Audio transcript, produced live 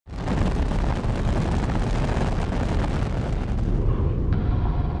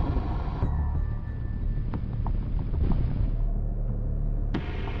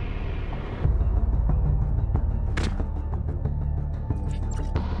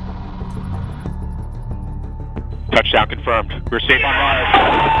Touchdown confirmed. We're safe on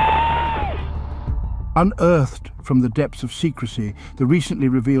Mars. Unearthed from the depths of secrecy, the recently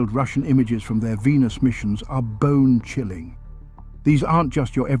revealed Russian images from their Venus missions are bone-chilling. These aren't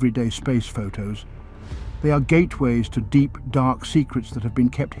just your everyday space photos. They are gateways to deep, dark secrets that have been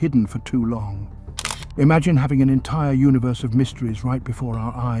kept hidden for too long. Imagine having an entire universe of mysteries right before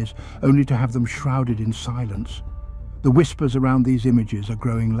our eyes, only to have them shrouded in silence. The whispers around these images are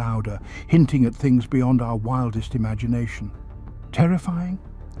growing louder, hinting at things beyond our wildest imagination. Terrifying?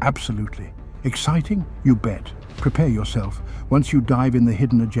 Absolutely. Exciting? You bet. Prepare yourself. Once you dive in the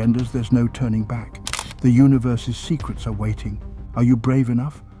hidden agendas, there's no turning back. The universe's secrets are waiting. Are you brave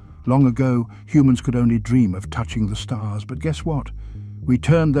enough? Long ago, humans could only dream of touching the stars, but guess what? We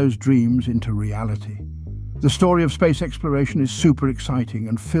turned those dreams into reality. The story of space exploration is super exciting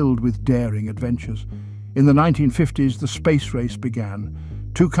and filled with daring adventures. In the 1950s, the space race began.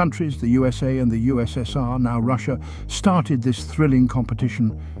 Two countries, the USA and the USSR, now Russia, started this thrilling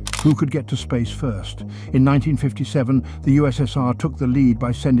competition. Who could get to space first? In 1957, the USSR took the lead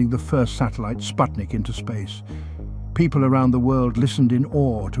by sending the first satellite, Sputnik, into space. People around the world listened in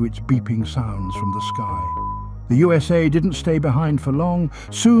awe to its beeping sounds from the sky. The USA didn't stay behind for long.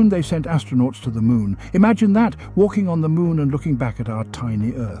 Soon they sent astronauts to the moon. Imagine that, walking on the moon and looking back at our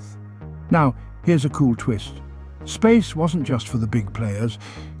tiny Earth. Now, here's a cool twist. Space wasn't just for the big players.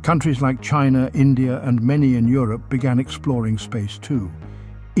 Countries like China, India, and many in Europe began exploring space too.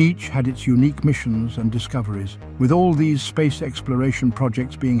 Each had its unique missions and discoveries. With all these space exploration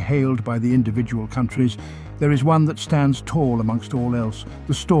projects being hailed by the individual countries, there is one that stands tall amongst all else,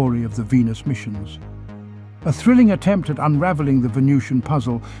 the story of the Venus missions. A thrilling attempt at unraveling the Venusian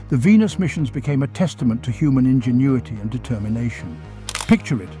puzzle, the Venus missions became a testament to human ingenuity and determination.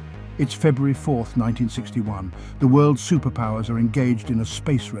 Picture it. It's February 4th, 1961. The world's superpowers are engaged in a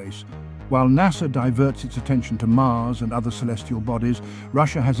space race. While NASA diverts its attention to Mars and other celestial bodies,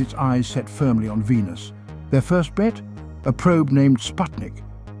 Russia has its eyes set firmly on Venus. Their first bet? A probe named Sputnik.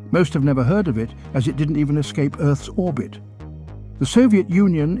 Most have never heard of it, as it didn't even escape Earth's orbit. The Soviet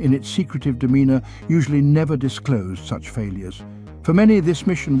Union, in its secretive demeanor, usually never disclosed such failures. For many, this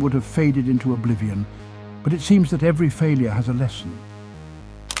mission would have faded into oblivion, but it seems that every failure has a lesson.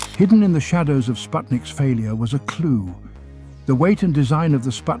 Hidden in the shadows of Sputnik's failure was a clue. The weight and design of the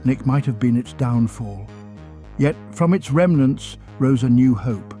Sputnik might have been its downfall. Yet, from its remnants rose a new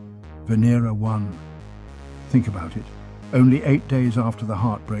hope, Venera 1. Think about it. Only 8 days after the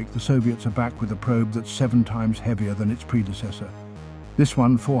heartbreak, the Soviets are back with a probe that's 7 times heavier than its predecessor. This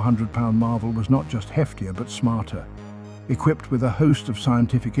one, 400-pound marvel, was not just heftier but smarter. Equipped with a host of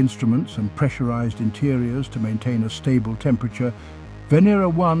scientific instruments and pressurized interiors to maintain a stable temperature,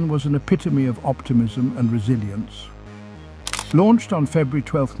 Venera 1 was an epitome of optimism and resilience. Launched on February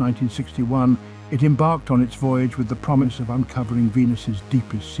 12, 1961, it embarked on its voyage with the promise of uncovering Venus's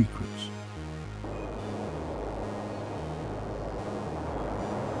deepest secrets.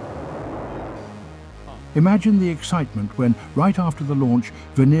 Imagine the excitement when, right after the launch,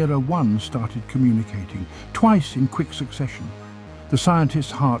 Venera 1 started communicating, twice in quick succession. The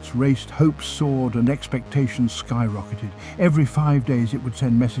scientists' hearts raced, hopes soared, and expectations skyrocketed. Every 5 days it would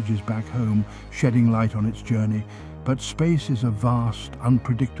send messages back home, shedding light on its journey. But space is a vast,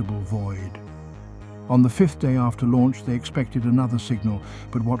 unpredictable void. On the 5th day after launch, they expected another signal,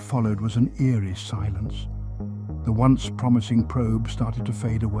 but what followed was an eerie silence. The once promising probe started to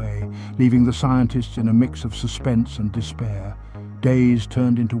fade away, leaving the scientists in a mix of suspense and despair. Days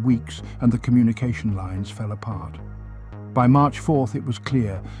turned into weeks, and the communication lines fell apart. By March 4th, it was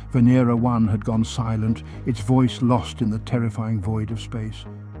clear. Venera 1 had gone silent, its voice lost in the terrifying void of space.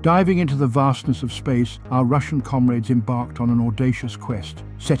 Diving into the vastness of space, our Russian comrades embarked on an audacious quest,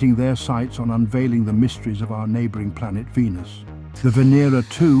 setting their sights on unveiling the mysteries of our neighboring planet Venus. The Venera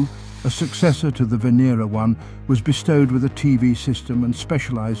 2, a successor to the Venera 1, was bestowed with a TV system and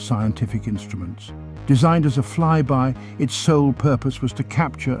specialized scientific instruments. Designed as a flyby, its sole purpose was to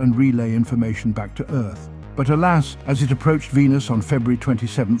capture and relay information back to Earth. But alas, as it approached Venus on February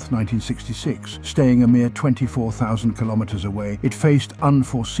 27, 1966, staying a mere 24,000 kilometers away, it faced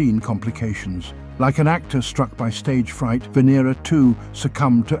unforeseen complications. Like an actor struck by stage fright, Venera 2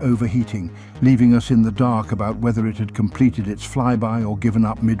 succumbed to overheating, leaving us in the dark about whether it had completed its flyby or given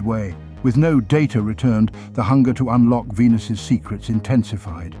up midway. With no data returned, the hunger to unlock Venus's secrets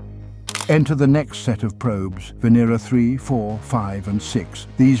intensified. Enter the next set of probes, Venera 3, 4, 5 and 6.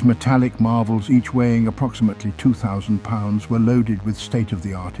 These metallic marvels, each weighing approximately 2,000 pounds, were loaded with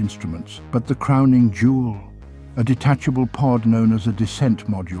state-of-the-art instruments. But the crowning jewel, a detachable pod known as a descent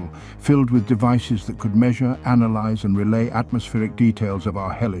module, filled with devices that could measure, analyze, and relay atmospheric details of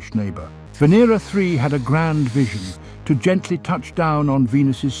our hellish neighbor. Venera 3 had a grand vision: to gently touch down on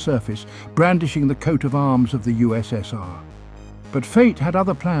Venus's surface, brandishing the coat of arms of the USSR. But fate had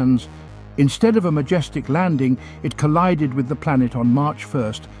other plans. Instead of a majestic landing, it collided with the planet on March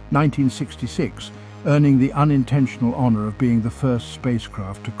 1st, 1966, earning the unintentional honor of being the first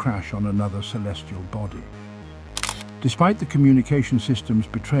spacecraft to crash on another celestial body. Despite the communication systems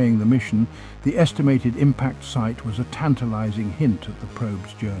betraying the mission, the estimated impact site was a tantalizing hint at the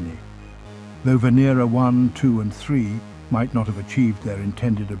probe's journey. Though Venera 1, 2, and 3 might not have achieved their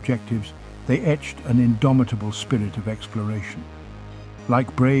intended objectives, they etched an indomitable spirit of exploration.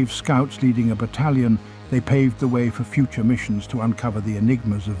 Like brave scouts leading a battalion, they paved the way for future missions to uncover the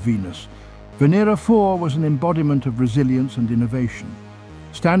enigmas of Venus. Venera 4 was an embodiment of resilience and innovation.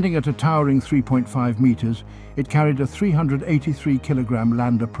 Standing at a towering 3.5 meters, it carried a 383-kilogram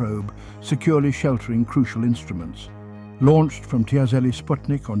lander probe, securely sheltering crucial instruments. Launched from Tiazeli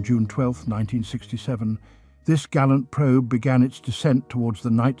Sputnik on June 12, 1967, this gallant probe began its descent towards the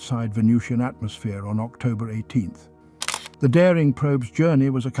night-side Venusian atmosphere on October 18th. The daring probe's journey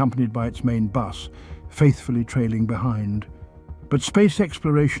was accompanied by its main bus, faithfully trailing behind. But space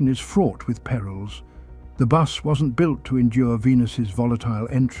exploration is fraught with perils. The bus wasn't built to endure Venus's volatile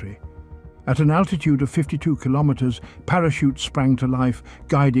entry. At an altitude of 52 kilometers, parachutes sprang to life,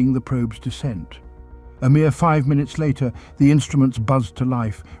 guiding the probe's descent. A mere 5 minutes later, the instruments buzzed to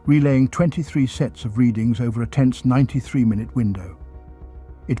life, relaying 23 sets of readings over a tense 93-minute window.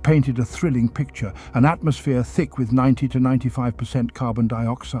 It painted a thrilling picture, an atmosphere thick with 90 to 95% carbon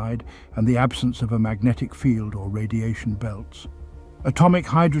dioxide and the absence of a magnetic field or radiation belts. Atomic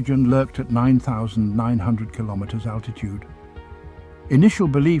hydrogen lurked at 9,900 kilometers altitude. Initial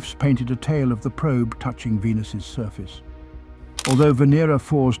beliefs painted a tale of the probe touching Venus's surface. Although Venera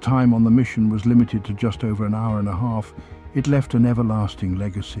 4's time on the mission was limited to just over an hour and a half, it left an everlasting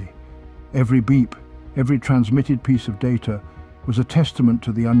legacy. Every beep, every transmitted piece of data was a testament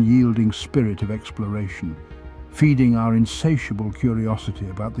to the unyielding spirit of exploration, feeding our insatiable curiosity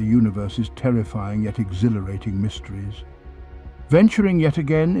about the universe's terrifying yet exhilarating mysteries. Venturing yet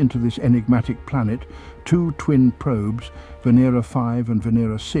again into this enigmatic planet, two twin probes, Venera 5 and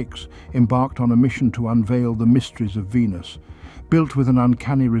Venera 6, embarked on a mission to unveil the mysteries of Venus. Built with an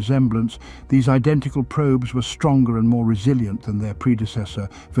uncanny resemblance, these identical probes were stronger and more resilient than their predecessor,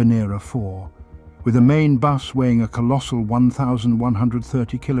 Venera 4. With a main bus weighing a colossal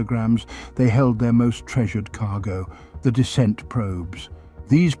 1,130 kilograms, they held their most treasured cargo, the descent probes.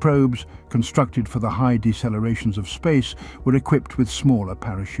 These probes, constructed for the high decelerations of space, were equipped with smaller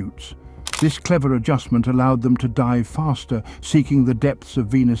parachutes. This clever adjustment allowed them to dive faster, seeking the depths of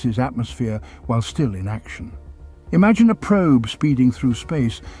Venus's atmosphere while still in action. Imagine a probe speeding through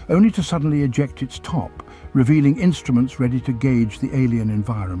space, only to suddenly eject its top, revealing instruments ready to gauge the alien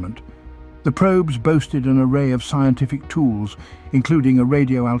environment. The probes boasted an array of scientific tools, including a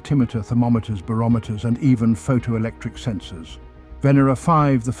radio altimeter, thermometers, barometers, and even photoelectric sensors. Venera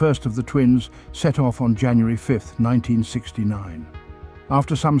 5, the first of the twins, set off on January 5, 1969.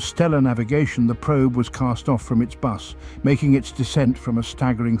 After some stellar navigation, the probe was cast off from its bus, making its descent from a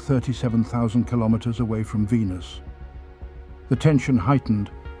staggering 37,000 kilometers away from Venus. The tension heightened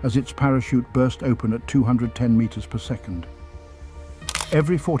as its parachute burst open at 210 meters per second.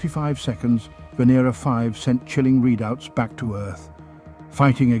 Every 45 seconds, Venera 5 sent chilling readouts back to Earth,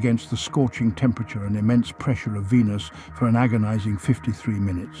 fighting against the scorching temperature and immense pressure of Venus for an agonizing 53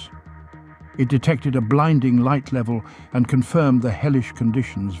 minutes. It detected a blinding light level and confirmed the hellish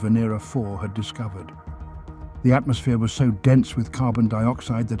conditions Venera 4 had discovered. The atmosphere was so dense with carbon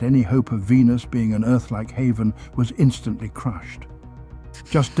dioxide that any hope of Venus being an Earth-like haven was instantly crushed.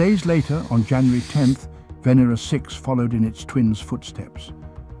 Just days later, on January 10th, Venera 6 followed in its twins' footsteps.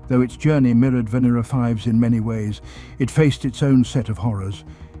 Though its journey mirrored Venera 5's in many ways, it faced its own set of horrors.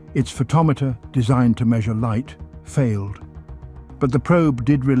 Its photometer, designed to measure light, failed. But the probe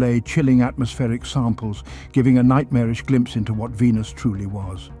did relay chilling atmospheric samples, giving a nightmarish glimpse into what Venus truly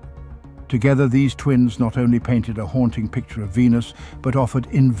was. Together, these twins not only painted a haunting picture of Venus, but offered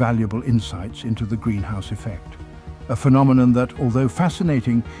invaluable insights into the greenhouse effect, a phenomenon that, although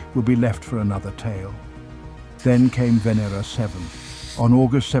fascinating, will be left for another tale. Then came Venera 7. On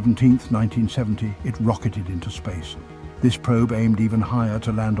August 17, 1970, it rocketed into space. This probe aimed even higher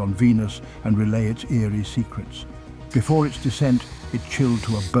to land on Venus and relay its eerie secrets. Before its descent, it chilled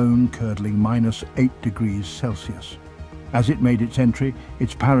to a bone-curdling -8 degrees Celsius. As it made its entry,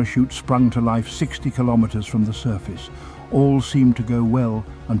 its parachute sprung to life 60 kilometers from the surface. All seemed to go well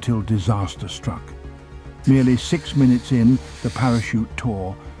until disaster struck. Merely 6 minutes in, the parachute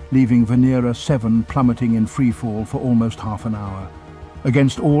tore, leaving Venera 7 plummeting in freefall for almost half an hour.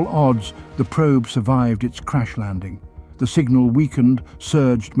 Against all odds, the probe survived its crash landing. The signal weakened,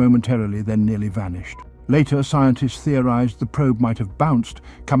 surged momentarily, then nearly vanished. Later, scientists theorized the probe might have bounced,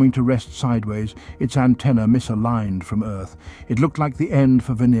 coming to rest sideways, its antenna misaligned from Earth. It looked like the end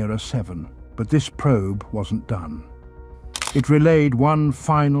for Venera 7, but this probe wasn't done. It relayed one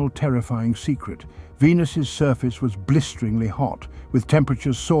final terrifying secret. Venus's surface was blisteringly hot, with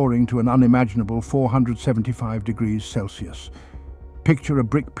temperatures soaring to an unimaginable 475 degrees Celsius. Picture a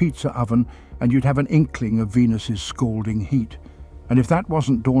brick pizza oven and you'd have an inkling of Venus's scalding heat. And if that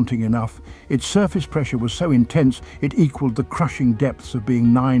wasn't daunting enough, its surface pressure was so intense it equaled the crushing depths of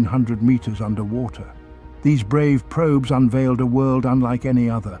being 900 meters underwater. These brave probes unveiled a world unlike any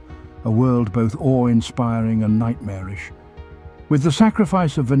other, a world both awe-inspiring and nightmarish. With the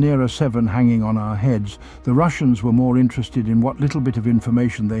sacrifice of Venera 7 hanging on our heads, the Russians were more interested in what little bit of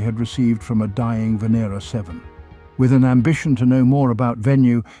information they had received from a dying Venera 7. With an ambition to know more about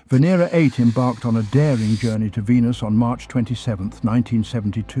Venus, Venera 8 embarked on a daring journey to Venus on March 27,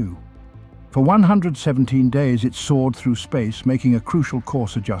 1972. For 117 days it soared through space, making a crucial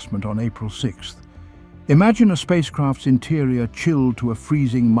course adjustment on April 6th. Imagine a spacecraft's interior chilled to a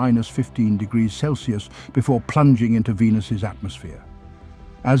freezing -15 degrees Celsius before plunging into Venus's atmosphere.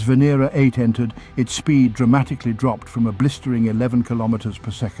 As Venera 8 entered, its speed dramatically dropped from a blistering 11 kilometers per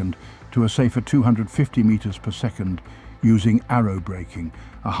second to a safer 250 meters per second, using aerobraking,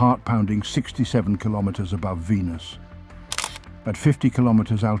 a heart-pounding 67 kilometers above Venus. At 50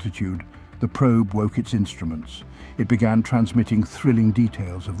 kilometers altitude, the probe woke its instruments. It began transmitting thrilling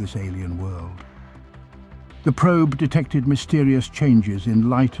details of this alien world. The probe detected mysterious changes in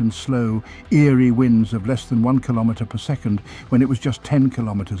light and slow, eerie winds of less than 1 kilometer per second when it was just 10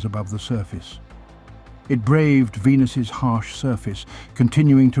 kilometers above the surface. It braved Venus's harsh surface,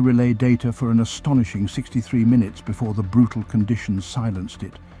 continuing to relay data for an astonishing 63 minutes before the brutal conditions silenced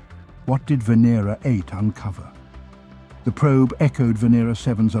it. What did Venera 8 uncover? The probe echoed Venera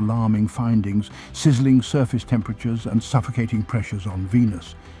 7's alarming findings, sizzling surface temperatures and suffocating pressures on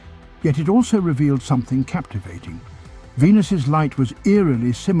Venus. Yet it also revealed something captivating. Venus's light was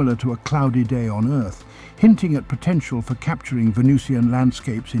eerily similar to a cloudy day on Earth, hinting at potential for capturing Venusian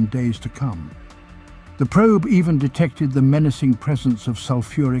landscapes in days to come. The probe even detected the menacing presence of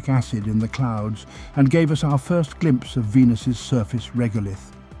sulfuric acid in the clouds and gave us our first glimpse of Venus's surface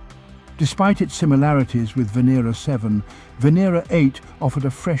regolith. Despite its similarities with Venera 7, Venera 8 offered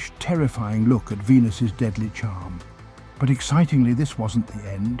a fresh, terrifying look at Venus's deadly charm. But excitingly, this wasn't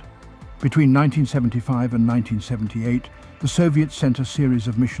the end. Between 1975 and 1978, the Soviets sent a series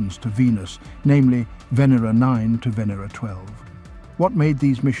of missions to Venus, namely Venera 9 to Venera 12. What made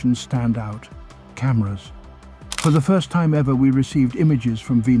these missions stand out? Cameras. For the first time ever, we received images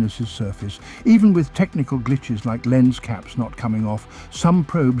from Venus's surface. Even with technical glitches like lens caps not coming off, some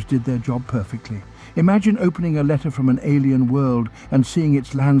probes did their job perfectly. Imagine opening a letter from an alien world and seeing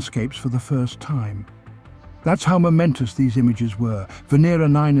its landscapes for the first time. That's how momentous these images were. Venera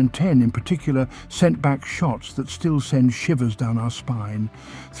 9 and 10 in particular sent back shots that still send shivers down our spine.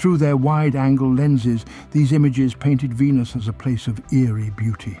 Through their wide-angle lenses, these images painted Venus as a place of eerie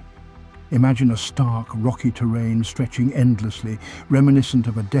beauty. Imagine a stark, rocky terrain stretching endlessly, reminiscent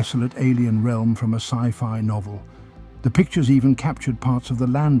of a desolate alien realm from a sci-fi novel. The pictures even captured parts of the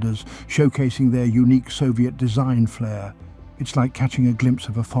landers, showcasing their unique Soviet design flair. It's like catching a glimpse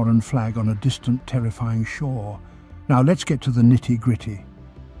of a foreign flag on a distant, terrifying shore. Now let's get to the nitty-gritty.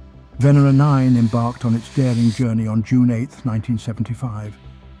 Venera 9 embarked on its daring journey on June 8, 1975.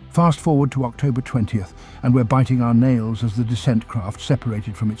 Fast forward to October 20th, and we're biting our nails as the descent craft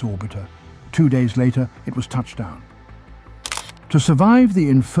separated from its orbiter. 2 days later, it was touchdown. To survive the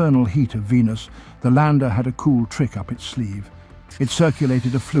infernal heat of Venus, the lander had a cool trick up its sleeve. It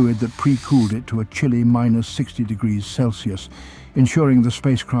circulated a fluid that pre-cooled it to a chilly -60 degrees Celsius, ensuring the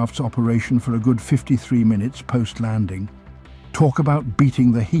spacecraft's operation for a good 53 minutes post-landing. Talk about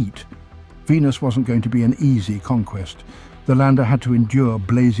beating the heat! Venus wasn't going to be an easy conquest. The lander had to endure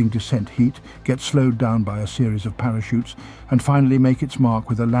blazing descent heat, get slowed down by a series of parachutes, and finally make its mark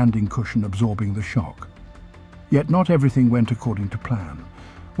with a landing cushion absorbing the shock. Yet not everything went according to plan.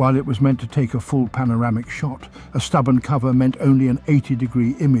 While it was meant to take a full panoramic shot, a stubborn cover meant only an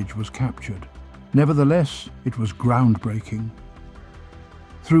 80-degree image was captured. Nevertheless, it was groundbreaking.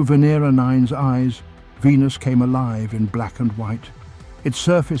 Through Venera 9's eyes, Venus came alive in black and white. Its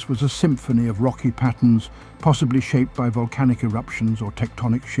surface was a symphony of rocky patterns, possibly shaped by volcanic eruptions or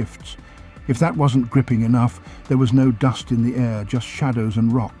tectonic shifts. If that wasn't gripping enough, there was no dust in the air, just shadows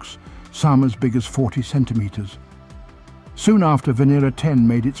and rocks. some as big as 40 centimeters. Soon after, Venera 10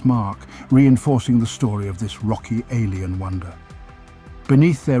 made its mark, reinforcing the story of this rocky alien wonder.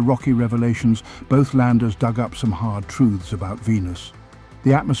 Beneath their rocky revelations, both landers dug up some hard truths about Venus.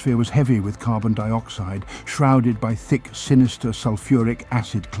 The atmosphere was heavy with carbon dioxide, shrouded by thick, sinister sulfuric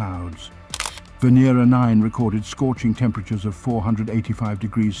acid clouds. Venera 9 recorded scorching temperatures of 485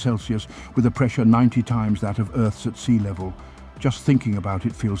 degrees Celsius with a pressure 90 times that of Earth's at sea level. Just thinking about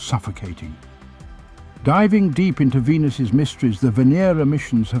it feels suffocating. Diving deep into Venus's mysteries, the Venera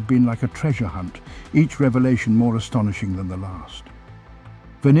missions have been like a treasure hunt, each revelation more astonishing than the last.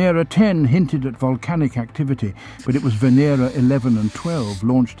 Venera 10 hinted at volcanic activity, but it was Venera 11 and 12,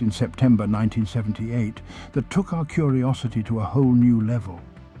 launched in September 1978, that took our curiosity to a whole new level.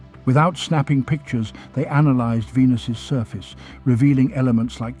 Without snapping pictures, they analyzed Venus's surface, revealing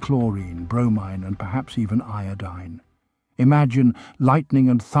elements like chlorine, bromine, and perhaps even iodine. Imagine lightning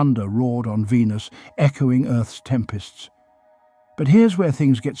and thunder roared on Venus, echoing Earth's tempests. But here's where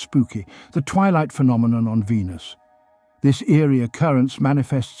things get spooky: the twilight phenomenon on Venus. This eerie occurrence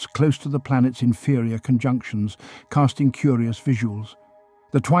manifests close to the planet's inferior conjunctions, casting curious visuals.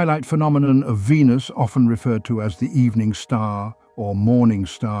 The twilight phenomenon of Venus, often referred to as the evening star or morning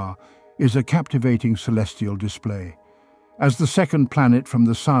star, is a captivating celestial display. As the second planet from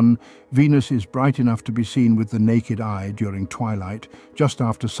the Sun, Venus is bright enough to be seen with the naked eye during twilight, just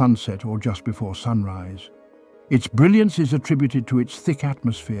after sunset or just before sunrise. Its brilliance is attributed to its thick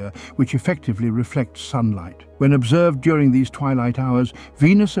atmosphere, which effectively reflects sunlight. When observed during these twilight hours,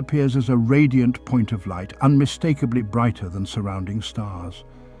 Venus appears as a radiant point of light, unmistakably brighter than surrounding stars.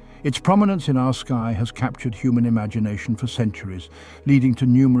 Its prominence in our sky has captured human imagination for centuries, leading to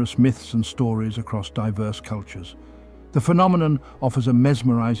numerous myths and stories across diverse cultures. The phenomenon offers a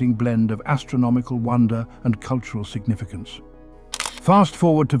mesmerizing blend of astronomical wonder and cultural significance. Fast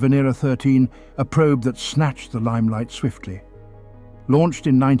forward to Venera 13, a probe that snatched the limelight swiftly. Launched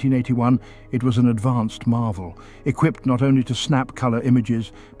in 1981, it was an advanced marvel, equipped not only to snap color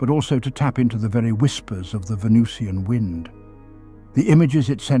images, but also to tap into the very whispers of the Venusian wind. The images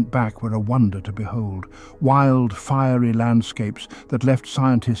it sent back were a wonder to behold, wild, fiery landscapes that left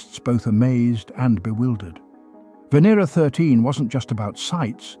scientists both amazed and bewildered. Venera 13 wasn't just about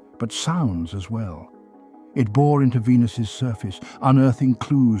sights, but sounds as well. It bore into Venus's surface, unearthing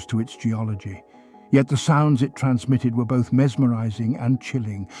clues to its geology. Yet the sounds it transmitted were both mesmerizing and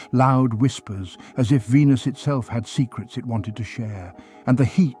chilling, loud whispers, as if Venus itself had secrets it wanted to share. And the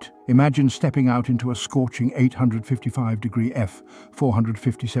heat, imagine stepping out into a scorching 855 degree F,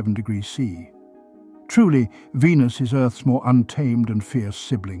 457 degrees C. Truly, Venus is Earth's more untamed and fierce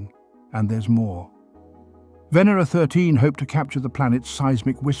sibling. And there's more. Venera 13 hoped to capture the planet's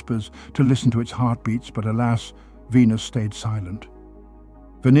seismic whispers to listen to its heartbeats, but alas, Venus stayed silent.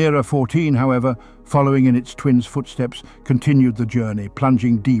 Venera 14, however, following in its twin's footsteps, continued the journey,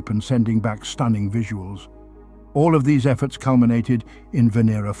 plunging deep and sending back stunning visuals. All of these efforts culminated in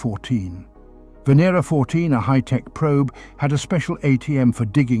Venera 14. Venera 14, a high-tech probe, had a special ATM for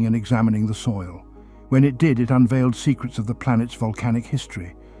digging and examining the soil. When it did, it unveiled secrets of the planet's volcanic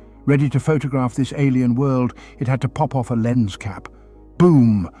history. Ready to photograph this alien world, it had to pop off a lens cap.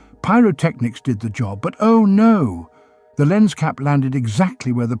 Boom! Pyrotechnics did the job, but oh no! The lens cap landed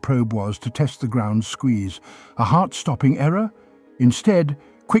exactly where the probe was to test the ground's squeeze. A heart-stopping error? Instead,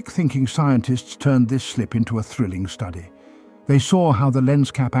 quick-thinking scientists turned this slip into a thrilling study. They saw how the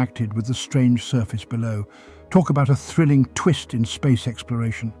lens cap acted with the strange surface below. Talk about a thrilling twist in space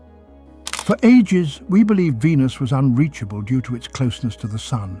exploration. For ages, we believed Venus was unreachable due to its closeness to the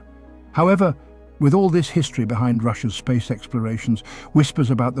Sun. However, with all this history behind Russia's space explorations, whispers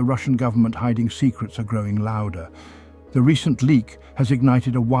about the Russian government hiding secrets are growing louder. The recent leak has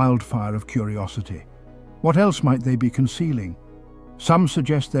ignited a wildfire of curiosity. What else might they be concealing? Some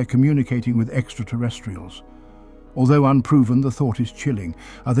suggest they're communicating with extraterrestrials. Although unproven, the thought is chilling.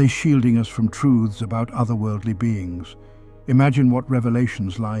 Are they shielding us from truths about otherworldly beings? Imagine what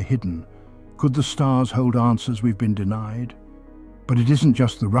revelations lie hidden. Could the stars hold answers we've been denied? But it isn't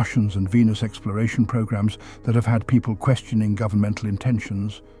just the Russians and Venus exploration programs that have had people questioning governmental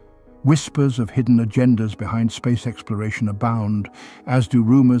intentions. Whispers of hidden agendas behind space exploration abound, as do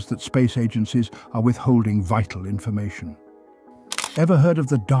rumors that space agencies are withholding vital information. Ever heard of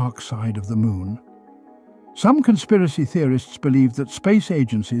the dark side of the moon? Some conspiracy theorists believe that space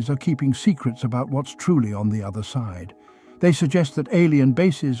agencies are keeping secrets about what's truly on the other side. They suggest that alien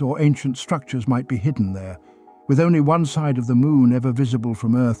bases or ancient structures might be hidden there. With only one side of the moon ever visible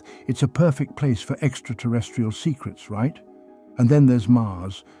from Earth, it's a perfect place for extraterrestrial secrets, right? And then there's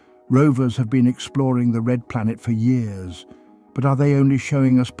Mars. Rovers have been exploring the red planet for years. But are they only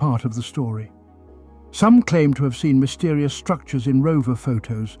showing us part of the story? Some claim to have seen mysterious structures in rover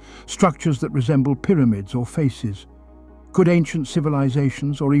photos, structures that resemble pyramids or faces. Could ancient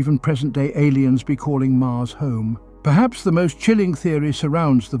civilizations or even present-day aliens be calling Mars home? Perhaps the most chilling theory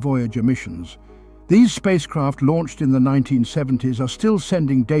surrounds the Voyager missions. These spacecraft launched in the 1970s are still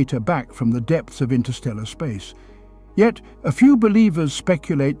sending data back from the depths of interstellar space. Yet, a few believers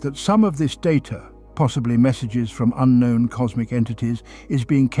speculate that some of this data, possibly messages from unknown cosmic entities, is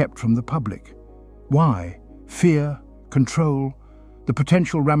being kept from the public. Why? Fear? Control? The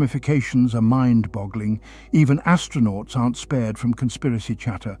potential ramifications are mind-boggling. Even astronauts aren't spared from conspiracy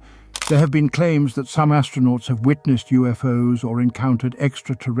chatter. There have been claims that some astronauts have witnessed UFOs or encountered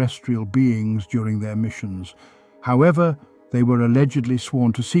extraterrestrial beings during their missions. However, they were allegedly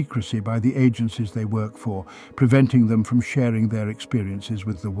sworn to secrecy by the agencies they work for, preventing them from sharing their experiences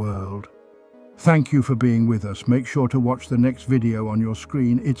with the world. Thank you for being with us. Make sure to watch the next video on your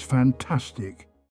screen. It's fantastic.